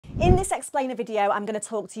In this explainer video, I'm going to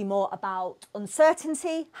talk to you more about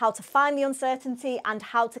uncertainty, how to find the uncertainty, and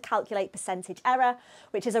how to calculate percentage error,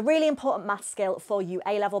 which is a really important maths skill for you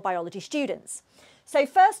A-level biology students. So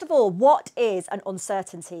first of all, what is an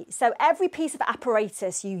uncertainty? So every piece of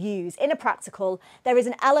apparatus you use in a practical, there is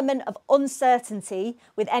an element of uncertainty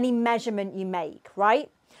with any measurement you make,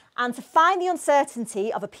 right? And to find the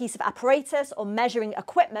uncertainty of a piece of apparatus or measuring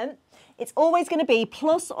equipment, it's always going to be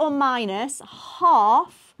plus or minus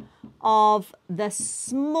half of the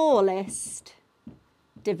smallest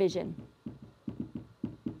division.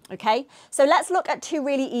 Okay, so let's look at two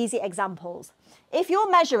really easy examples. If you're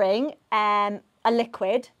measuring a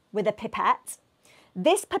liquid with a pipette,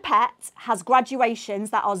 this pipette has graduations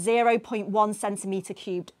that are 0.1 centimetre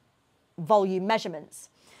cubed volume measurements.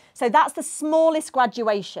 So that's the smallest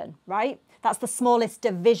graduation, right? That's the smallest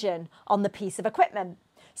division on the piece of equipment.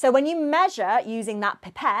 So when you measure using that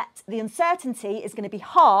pipette, the uncertainty is going to be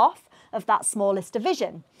half of that smallest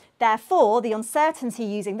division. Therefore, the uncertainty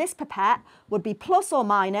using this pipette would be plus or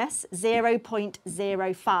minus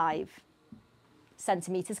 0.05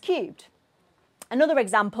 centimetres cubed. Another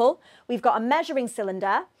example, we've got a measuring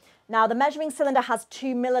cylinder. Now, the measuring cylinder has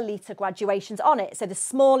 2 millilitre graduations on it. So the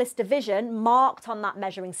smallest division marked on that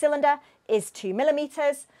measuring cylinder is 2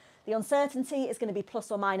 millimetres. The uncertainty is going to be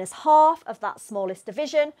plus or minus half of that smallest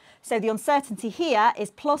division. So the uncertainty here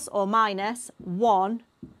is plus or minus 1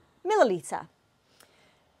 millilitre.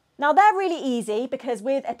 Now they're really easy because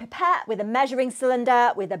with a pipette, with a measuring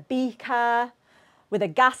cylinder, with a beaker, with a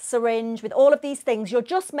gas syringe, with all of these things, you're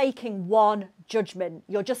just making one judgment.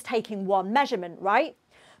 You're just taking one measurement, right?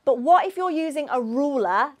 But what if you're using a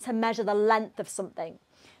ruler to measure the length of something?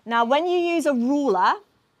 Now, when you use a ruler,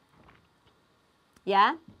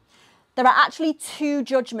 there are actually two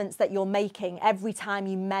judgments that you're making every time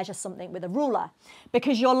you measure something with a ruler,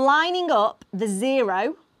 because you're lining up the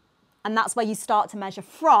 0, and that's where you start to measure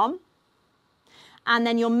from, and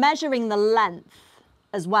then you're measuring the length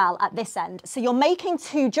as well at this end. So you're making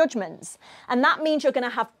two judgments, and that means you're going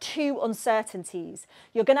to have two uncertainties.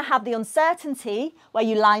 You're going to have the uncertainty where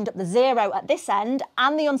you lined up the 0 at this end,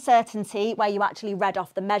 and the uncertainty where you actually read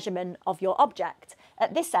off the measurement of your object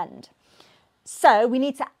at this end. So we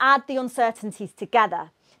need to add the uncertainties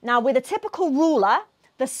together. Now, with a typical ruler,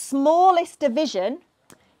 the smallest division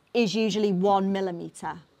is usually 1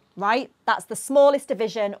 millimetre, right? That's the smallest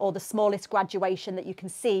division or the smallest graduation that you can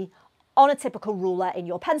see on a typical ruler in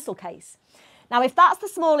your pencil case. Now, if that's the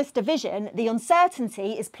smallest division, the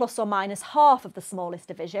uncertainty is plus or minus half of the smallest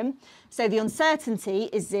division. So the uncertainty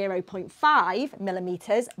is 0.5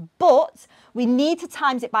 millimetres, but we need to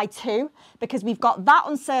times it by 2 because we've got that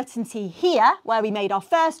uncertainty here where we made our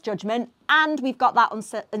first judgment, and we've got that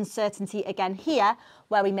uncertainty again here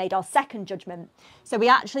where we made our second judgment. So we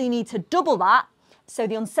actually need to double that. So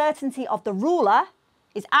the uncertainty of the ruler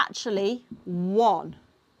is actually 1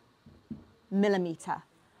 millimetre.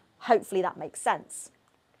 Hopefully that makes sense.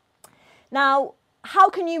 Now, how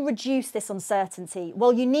can you reduce this uncertainty?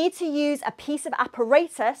 Well, you need to use a piece of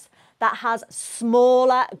apparatus that has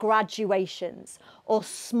smaller graduations or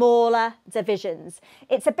smaller divisions.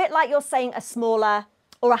 It's a bit like you're saying a smaller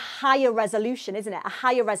or a higher resolution, isn't it? A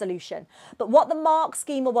higher resolution. But what the mark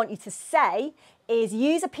scheme will want you to say is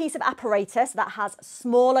use a piece of apparatus that has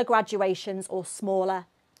smaller graduations or smaller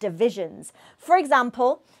divisions. For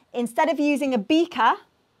example, instead of using a beaker,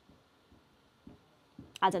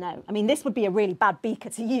 I don't know, I mean, this would be a really bad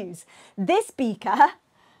beaker to use. This beaker,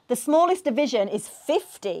 the smallest division is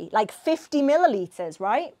 50, like 50 millilitres,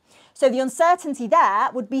 right? So the uncertainty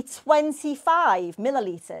there would be 25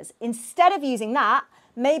 millilitres. Instead of using that,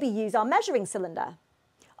 maybe use our measuring cylinder.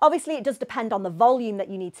 Obviously, it does depend on the volume that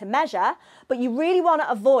you need to measure, but you really want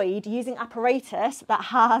to avoid using apparatus that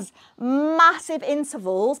has massive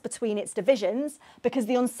intervals between its divisions because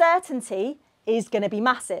the uncertainty is going to be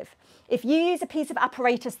massive. If you use a piece of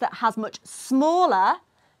apparatus that has much smaller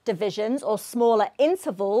divisions or smaller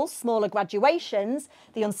intervals, smaller graduations,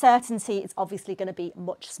 the uncertainty is obviously going to be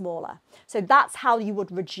much smaller. So that's how you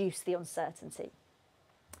would reduce the uncertainty.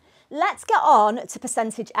 Let's get on to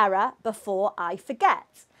percentage error before I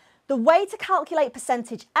forget. The way to calculate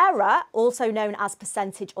percentage error, also known as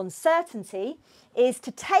percentage uncertainty, is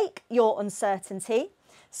to take your uncertainty.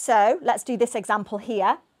 So let's do this example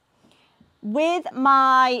here. With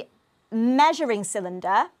my measuring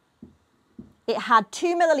cylinder, it had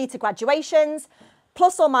 2 millilitre graduations,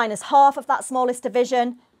 plus or minus half of that smallest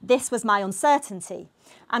division. This was my uncertainty.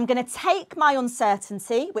 I'm going to take my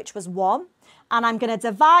uncertainty, which was 1, and I'm going to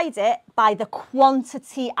divide it by the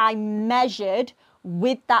quantity I measured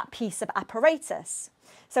with that piece of apparatus.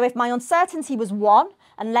 So if my uncertainty was 1,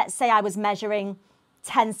 and let's say I was measuring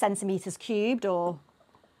 10 centimetres cubed, or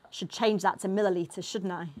should change that to millilitres,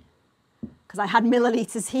 shouldn't I? Because I had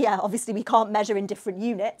millilitres here. Obviously, we can't measure in different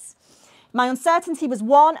units. My uncertainty was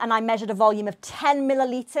 1, and I measured a volume of 10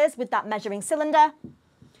 millilitres with that measuring cylinder.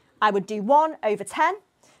 I would do 1 over 10.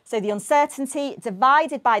 So the uncertainty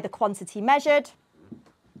divided by the quantity measured,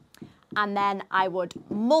 and then I would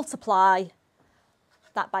multiply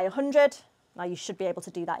that by 100. Now you should be able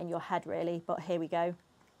to do that in your head really, but here we go.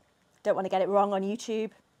 Don't want to get it wrong on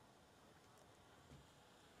YouTube.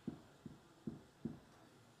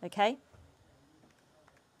 Okay.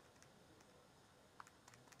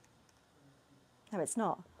 No, it's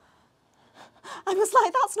not. I was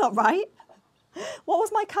like, that's not right. What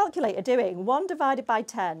was my calculator doing? 1 divided by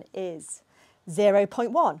 10 is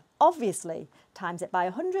 0.1, obviously. Times it by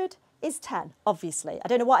 100 is 10, obviously. I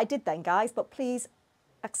don't know what I did then, guys, but please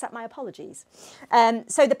accept my apologies.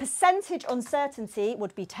 So the percentage uncertainty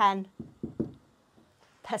would be 10%.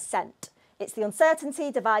 It's the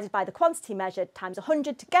uncertainty divided by the quantity measured times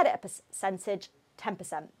 100 to get it a percentage,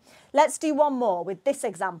 10%. Let's do one more with this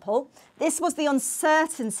example. This was the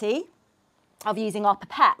uncertainty of using our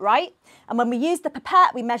pipette, right? And when we used the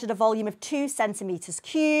pipette, we measured a volume of 2 centimetres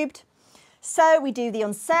cubed. So we do the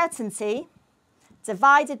uncertainty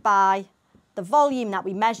divided by the volume that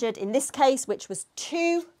we measured, in this case, which was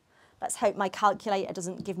 2. Let's hope my calculator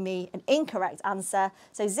doesn't give me an incorrect answer.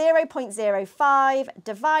 So 0.05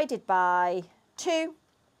 divided by 2,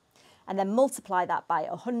 and then multiply that by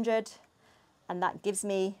 100, and that gives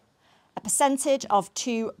me a percentage of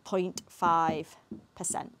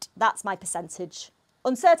 2.5%. That's my percentage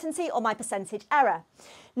uncertainty or my percentage error.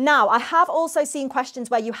 Now, I have also seen questions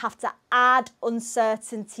where you have to add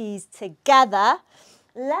uncertainties together.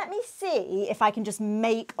 Let me see if I can just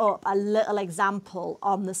make up a little example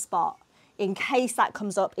on the spot in case that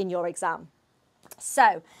comes up in your exam.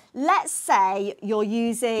 So let's say you're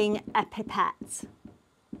using a pipette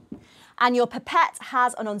and your pipette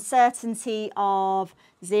has an uncertainty of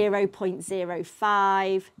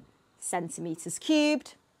 0.05 centimetres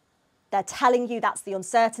cubed. They're telling you that's the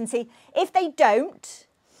uncertainty. If they don't,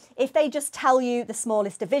 if they just tell you the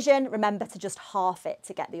smallest division, remember to just half it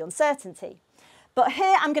to get the uncertainty. But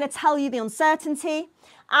here I'm going to tell you the uncertainty,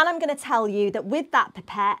 and I'm going to tell you that with that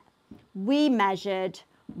pipette, we measured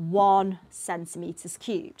 1 centimetres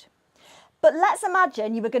cubed. But let's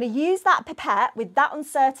imagine you were going to use that pipette with that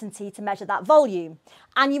uncertainty to measure that volume,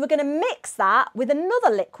 and you were going to mix that with another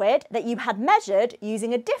liquid that you had measured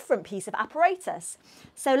using a different piece of apparatus.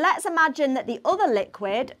 So let's imagine that the other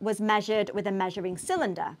liquid was measured with a measuring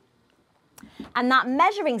cylinder. And that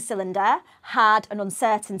measuring cylinder had an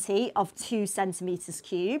uncertainty of 2 centimetres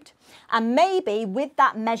cubed. And maybe with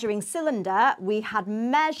that measuring cylinder, we had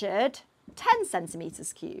measured 10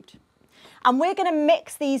 centimetres cubed. And we're going to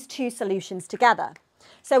mix these two solutions together.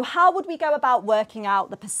 So how would we go about working out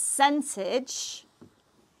the percentage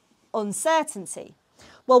uncertainty?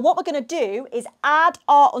 Well, what we're going to do is add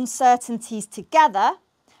our uncertainties together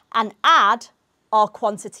and add our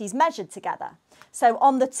quantities measured together. So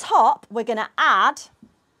on the top, we're going to add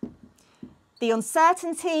the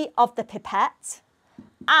uncertainty of the pipette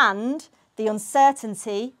and the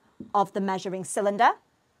uncertainty of the measuring cylinder,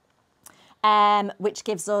 which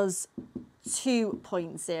gives us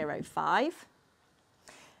 2.05.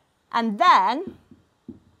 And then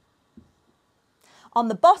on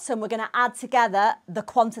the bottom, we're going to add together the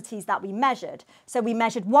quantities that we measured. So we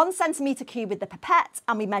measured 1 centimetre cubed with the pipette,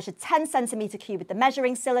 and we measured 10 centimetre cubed with the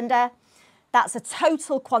measuring cylinder. That's a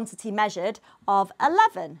total quantity measured of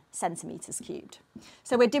 11 centimetres cubed.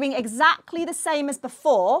 So we're doing exactly the same as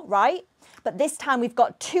before, right? But this time we've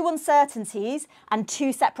got 2 uncertainties and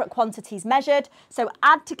 2 separate quantities measured. So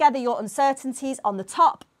add together your uncertainties on the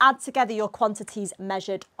top, add together your quantities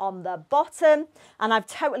measured on the bottom. And I've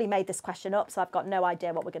totally made this question up, so I've got no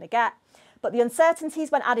idea what we're going to get. But the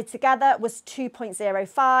uncertainties when added together was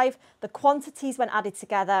 2.05. The quantities when added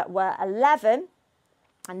together were 11.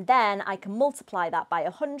 And then I can multiply that by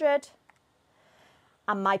 100.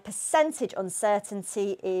 And my percentage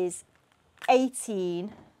uncertainty is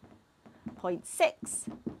 18.6%.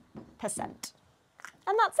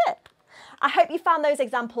 And that's it. I hope you found those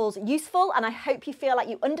examples useful, and I hope you feel like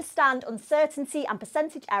you understand uncertainty and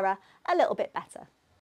percentage error a little bit better.